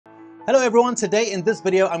Hello everyone, today in this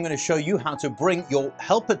video I'm going to show you how to bring your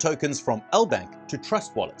helper tokens from LBank to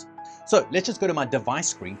Trust Wallet. So let's just go to my device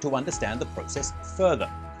screen to understand the process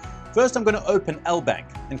further. First I'm going to open LBank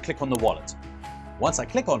and click on the wallet. Once I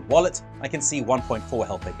click on wallet, I can see 1.4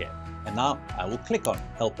 helper here. And now I will click on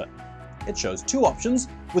helper. It shows two options,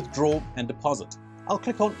 withdraw and deposit. I'll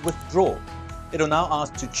click on withdraw. It'll now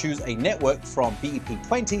ask to choose a network from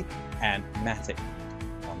BEP20 and Matic.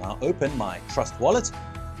 I'll now open my Trust Wallet,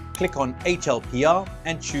 click on HLPR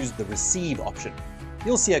and choose the receive option.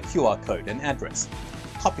 You'll see a QR code and address.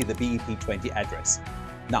 Copy the BEP20 address.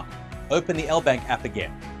 Now, open the LBank app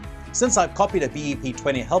again. Since I've copied a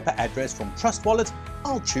BEP20 helper address from Trust Wallet,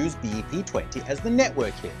 I'll choose BEP20 as the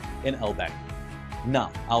network here in LBank.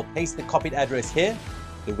 Now, I'll paste the copied address here,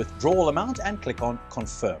 the withdrawal amount, and click on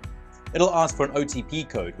confirm. It'll ask for an OTP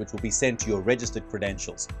code, which will be sent to your registered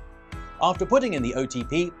credentials. After putting in the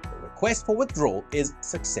OTP, the request for withdrawal is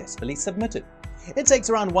successfully submitted. It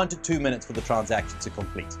takes around 1 to 2 minutes for the transaction to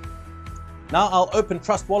complete. Now I'll open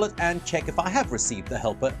Trust Wallet and check if I have received the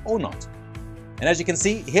helper or not. And as you can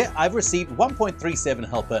see here, I've received 1.37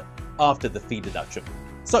 helper after the fee deduction.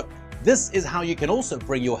 So this is how you can also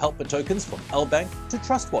bring your helper tokens from LBank to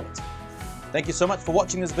Trust Wallet. Thank you so much for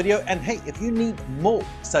watching this video, and hey, if you need more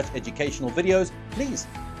such educational videos, please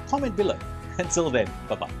comment below. Until then,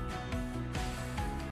 bye-bye.